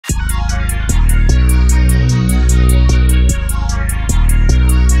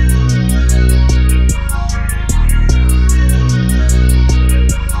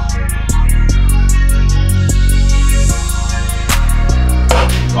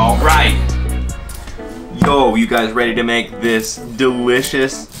So, you guys ready to make this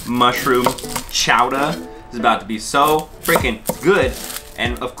delicious mushroom chowder? It's about to be so freaking good.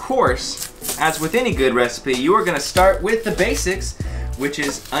 And of course, as with any good recipe, you are gonna start with the basics, which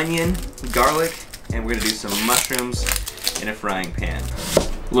is onion, garlic, and we're gonna do some mushrooms in a frying pan.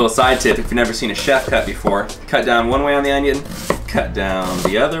 A little side tip, if you've never seen a chef cut before, cut down one way on the onion, cut down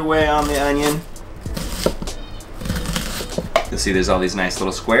the other way on the onion. You'll see there's all these nice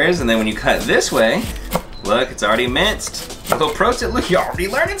little squares, and then when you cut this way, look, it's already minced. A little pro tip, look, you're already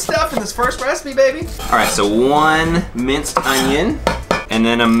learning stuff in this first recipe, baby. All right, so 1 minced onion, and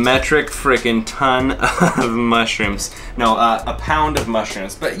then a metric freaking ton of mushrooms. No, a pound of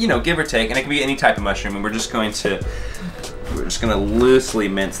mushrooms, but you know, give or take, and it can be any type of mushroom, and we're just gonna loosely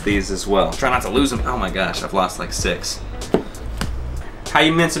mince these as well. Try not to lose them. Oh my gosh, I've lost like 6. How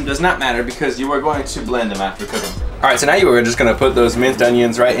you mince them does not matter because you are going to blend them after cooking. All right, so now you are just gonna put those minced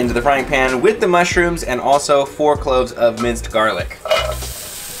onions right into the frying pan with the mushrooms and also 4 cloves of minced garlic.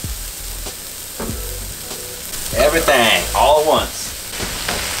 Everything, all at once.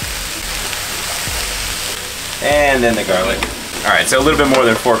 And then the garlic. All right, so a little bit more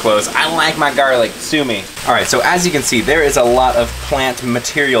than 4 cloves. I like my garlic, sue me. All right, so as you can see, there is a lot of plant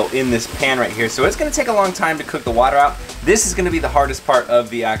material in this pan right here, so it's gonna take a long time to cook the water out. This is gonna be the hardest part of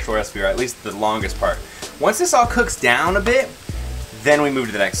the actual recipe, or at least the longest part. Once this all cooks down a bit, then we move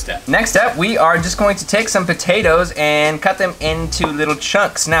to the next step. Next up, we are just going to take some potatoes and cut them into little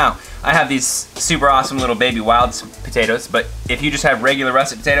chunks. Now, I have these super awesome little baby wild potatoes, but if you just have regular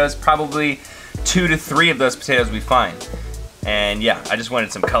russet potatoes, probably 2 to 3 of those potatoes will be fine. And yeah, I just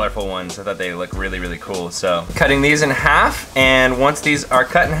wanted some colorful ones. I thought they look really, really cool. So cutting these in half, and once these are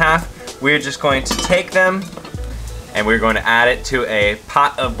cut in half, we're just going to take them and we're going to add it to a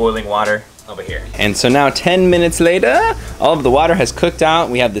pot of boiling water over here. And so now 10 minutes later, all of the water has cooked out.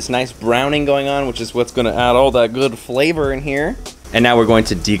 We have this nice browning going on, which is what's gonna add all that good flavor in here. And now we're going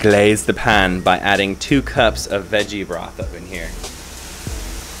to deglaze the pan by adding 2 cups of veggie broth up in here.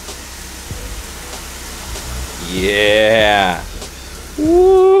 Yeah.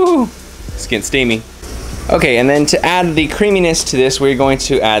 Woo! It's getting steamy. Okay, and then to add the creaminess to this, we're going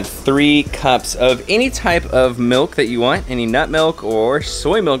to add 3 cups of any type of milk that you want. Any nut milk or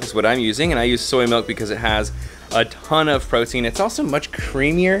soy milk is what I'm using, and I use soy milk because it has a ton of protein. It's also much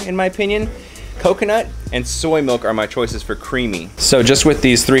creamier in my opinion. Coconut and soy milk are my choices for creamy. So just with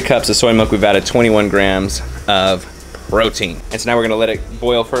these 3 cups of soy milk, we've added 21 grams of protein. And so now we're gonna let it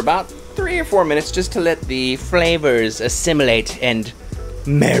boil for about 3 or 4 minutes just to let the flavors assimilate and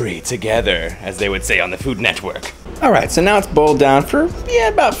marry together, as they would say on the Food Network. All right, so now it's boiled down for,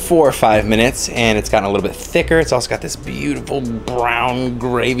 about 4 or 5 minutes, and it's gotten a little bit thicker. It's also got this beautiful brown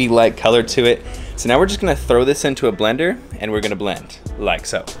gravy-like color to it. So now we're just gonna throw this into a blender, and we're gonna blend, like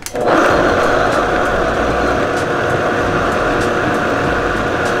so.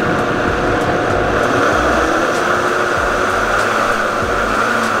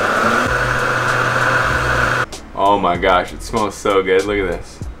 Oh my gosh, it smells so good. Look at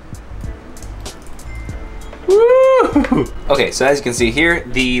this. Woo! Okay, so as you can see here,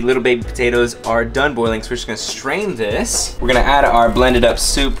 the little baby potatoes are done boiling, so we're just gonna strain this. We're gonna add our blended up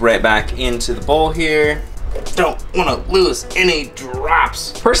soup right back into the bowl here. Don't wanna lose any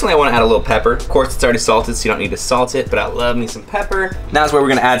drops. Personally, I wanna add a little pepper. Of course, it's already salted, so you don't need to salt it, but I love me some pepper. Now is where we're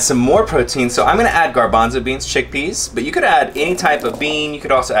gonna add some more protein. So I'm gonna add garbanzo beans, chickpeas, but you could add any type of bean. You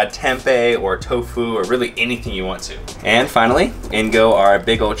could also add tempeh or tofu or really anything you want to. And finally, in go our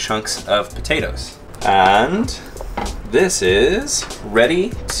big old chunks of potatoes. And this is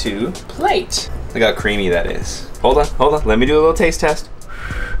ready to plate. Look how creamy that is. Hold on, let me do a little taste test.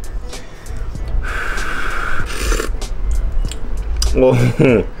 Oh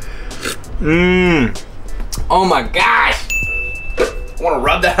my gosh! I wanna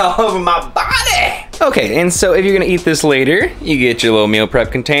rub that all over my body! Okay, and so if you're gonna eat this later, you get your little meal prep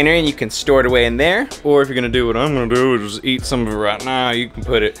container and you can store it away in there. Or if you're gonna do what I'm gonna do, is just eat some of it right now, you can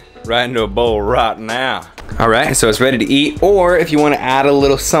put it right into a bowl right now. All right, so it's ready to eat. Or if you wanna add a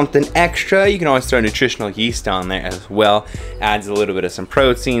little something extra, you can always throw nutritional yeast on there as well. Adds a little bit of some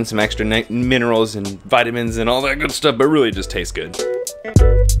protein, some extra minerals and vitamins and all that good stuff, but really just tastes good.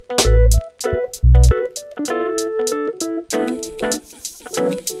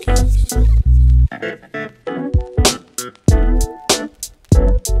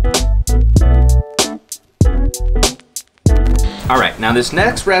 All right, now this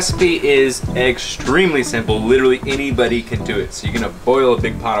next recipe is extremely simple. Literally anybody can do it. So you're gonna boil a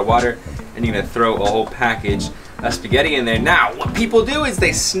big pot of water and you're gonna throw a whole package of spaghetti in there. Now, what people do is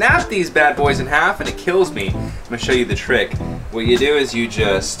they snap these bad boys in half and it kills me. I'm gonna show you the trick. What you do is you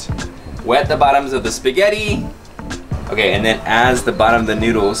just Wet the bottoms of the spaghetti. Okay, and then as the bottom of the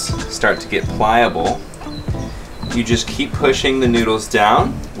noodles start to get pliable, you just keep pushing the noodles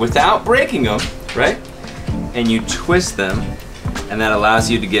down without breaking them, right? And you twist them, and that allows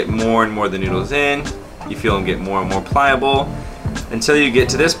you to get more and more of the noodles in. You feel them get more and more pliable until you get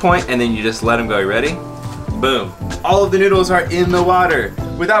to this point, and then you just let them go. You ready? Boom. All of the noodles are in the water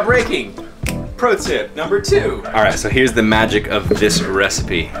without breaking. Pro tip number 2. All right, so here's the magic of this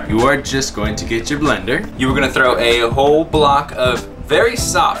recipe. You are just going to get your blender. You are gonna throw a whole block of very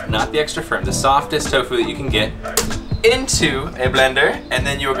soft, not the extra firm, the softest tofu that you can get into a blender, and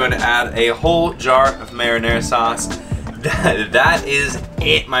then you're going to add a whole jar of marinara sauce. That is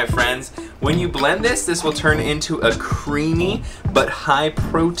it, my friends. When you blend this, this will turn into a creamy but high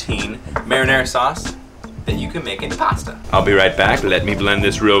protein marinara sauce that you can make into pasta. I'll be right back. Let me blend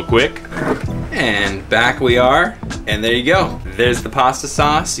this real quick. And back we are, and there you go. There's the pasta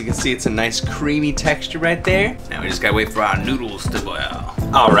sauce. You can see it's a nice creamy texture right there. Now we just gotta wait for our noodles to boil.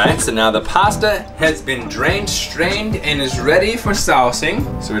 All right, so now the pasta has been drained, strained, and is ready for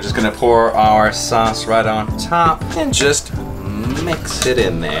saucing. So we're just gonna pour our sauce right on top and just mix it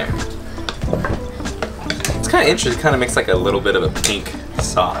in there. It's kind of interesting. It kind of makes like a little bit of a pink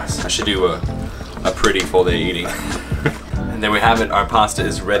sauce. I should do a pretty full day eating. And there we have it. Our pasta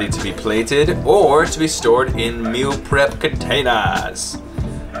is ready to be plated or to be stored in meal prep containers.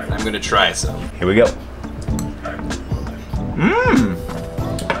 And I'm gonna try some. Here we go. Mmm.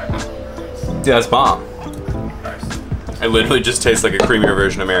 Yeah, that's bomb. It literally just tastes like a creamier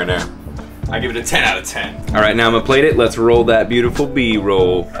version of marinara. I give it a 10 out of 10. All right, now I'm gonna plate it. Let's roll that beautiful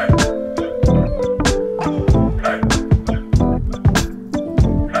B-roll.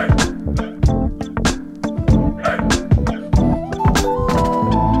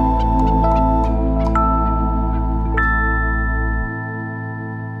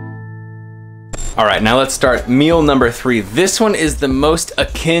 All right, now let's start meal number 3. This one is the most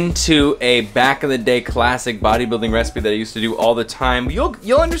akin to a back in the day classic bodybuilding recipe that I used to do all the time.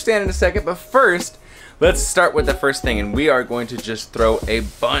 You'll understand in a second, but first, let's start with the first thing, and we are going to just throw a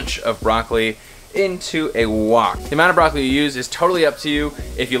bunch of broccoli into a wok. The amount of broccoli you use is totally up to you.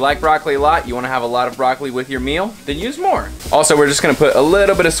 If you like broccoli a lot, you want to have a lot of broccoli with your meal, then use more. Also, we're just going to put a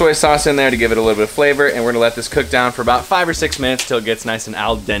little bit of soy sauce in there to give it a little bit of flavor, and we're going to let this cook down for about 5 or 6 minutes till it gets nice and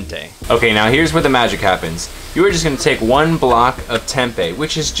al dente. Okay, now here's where the magic happens. You are just going to take 1 block of tempeh,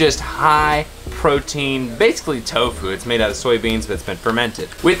 which is just high protein, basically tofu. It's made out of soybeans, but it's been fermented.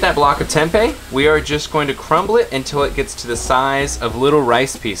 With that block of tempeh, we are just going to crumble it until it gets to the size of little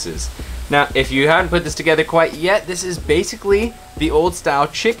rice pieces. Now, if you haven't put this together quite yet, this is basically the old style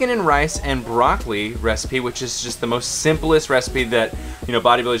chicken and rice and broccoli recipe, which is just the most simplest recipe that, you know,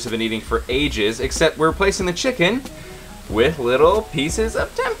 bodybuilders have been eating for ages, except we're replacing the chicken with little pieces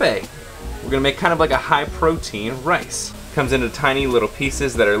of tempeh. We're gonna make kind of like a high protein rice. Comes into tiny little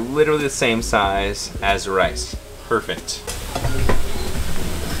pieces that are literally the same size as rice. Perfect.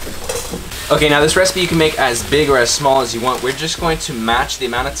 Okay, now this recipe you can make as big or as small as you want. We're just going to match the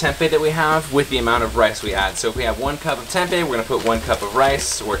amount of tempeh that we have with the amount of rice we add. So if we have 1 cup of tempeh, we're gonna put 1 cup of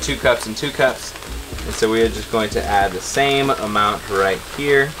rice, or 2 cups and 2 cups. And so we are just going to add the same amount right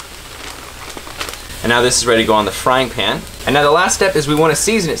here. And now this is ready to go on the frying pan. And now the last step is we want to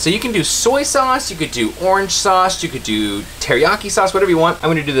season it. So you can do soy sauce, you could do orange sauce, you could do teriyaki sauce, whatever you want. I'm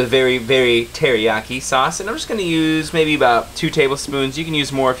going to do the very, very teriyaki sauce, and I'm just going to use maybe about 2 tablespoons. You can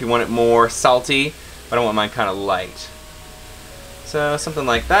use more if you want it more salty, but I want mine kind of light. So something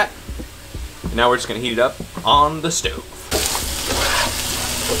like that. And now we're just going to heat it up on the stove.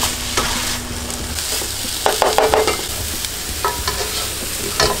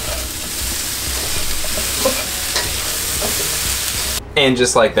 And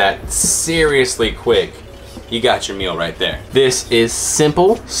just like that, seriously quick, you got your meal right there. This is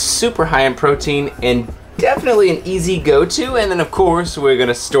simple, super high in protein, and definitely an easy go-to. And then of course, we're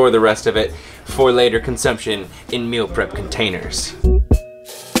gonna store the rest of it for later consumption in meal prep containers.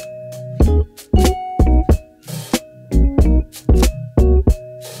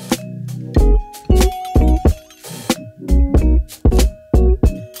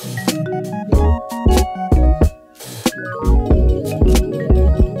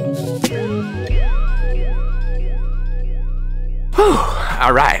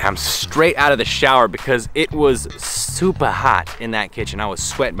 All right, I'm straight out of the shower because it was super hot in that kitchen. I was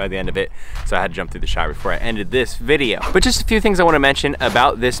sweating by the end of it, so I had to jump through the shower before I ended this video. But just a few things I want to mention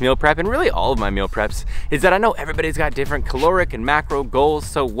about this meal prep, and really all of my meal preps, is that I know everybody's got different caloric and macro goals,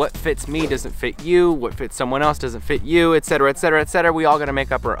 so what fits me doesn't fit you, what fits someone else doesn't fit you, etc, etc, etc. We all gotta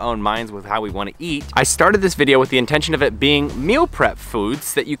make up our own minds with how we want to eat. I started this video with the intention of it being meal prep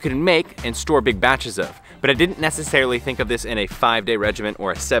foods that you can make and store big batches of. But I didn't necessarily think of this in a 5-day regimen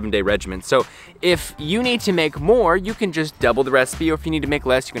or a 7-day regimen. So if you need to make more, you can just double the recipe, or if you need to make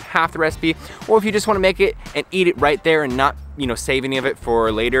less, you can half the recipe, or if you just want to make it and eat it right there and not, you know, save any of it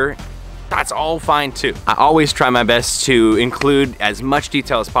for later, that's all fine too. I always try my best to include as much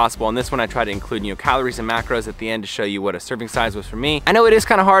detail as possible. On this one, I try to include, you know, calories and macros at the end to show you what a serving size was for me. I know it is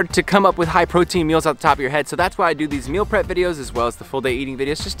kind of hard to come up with high protein meals off the top of your head, so that's why I do these meal prep videos as well as the full day eating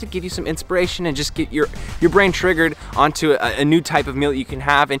videos, just to give you some inspiration and just get your brain triggered onto a new type of meal that you can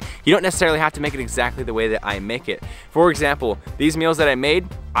have, and you don't necessarily have to make it exactly the way that I make it. For example, these meals that I made,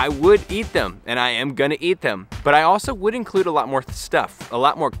 I would eat them, and I am gonna eat them, but I also would include a lot more stuff, a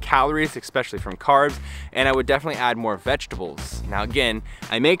lot more calories, especially from carbs, and I would definitely add more vegetables. Now again,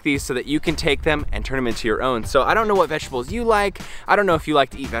 I make these so that you can take them and turn them into your own. So I don't know what vegetables you like. I don't know if you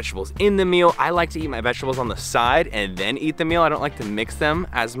like to eat vegetables in the meal. I like to eat my vegetables on the side and then eat the meal. I don't like to mix them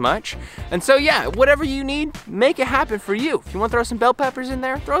as much. And so yeah, whatever you need, make it happen for you. If you want to throw some bell peppers in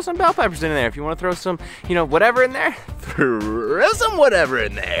there, throw some bell peppers in there. If you want to throw some, you know, whatever in there, throw some whatever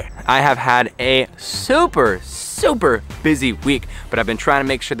in there. I have had a super busy week, but I've been trying to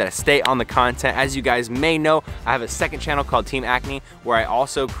make sure that I stay on the content. As you guys may know, I have a second channel called Team Acne, where I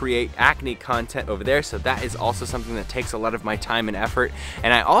also create acne content over there, so that is also something that takes a lot of my time and effort.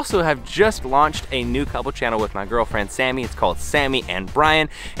 And I also have just launched a new couple channel with my girlfriend Sammy. It's called Sammy and Brian,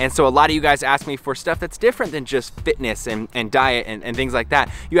 and so a lot of you guys ask me for stuff that's different than just fitness and diet and things like that.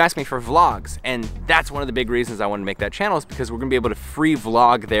 You ask me for vlogs, and that's one of the big reasons I want to make that channel, is because we're gonna be able to free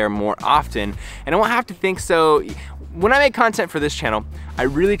vlog there more often, and I won't have to think so. When I make content for this channel, I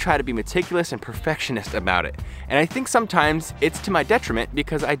really try to be meticulous and perfectionist about it. And I think sometimes it's to my detriment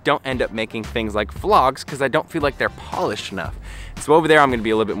because I don't end up making things like vlogs because I don't feel like they're polished enough. So over there, I'm gonna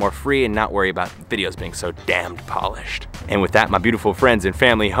be a little bit more free and not worry about videos being so damned polished. And with that, my beautiful friends and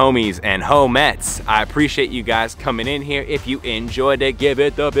family, homies and homettes, I appreciate you guys coming in here. If you enjoyed it, give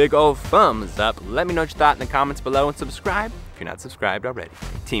it the big old thumbs up. Let me know what you thought in the comments below, and subscribe if you're not subscribed already.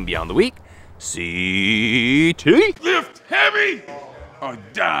 Team Beyond the Week, CT. Lift heavy or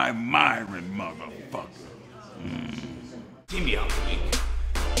die Myron, motherfucker. Team Beyond the Week,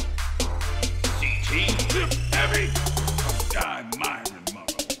 CT. Lift heavy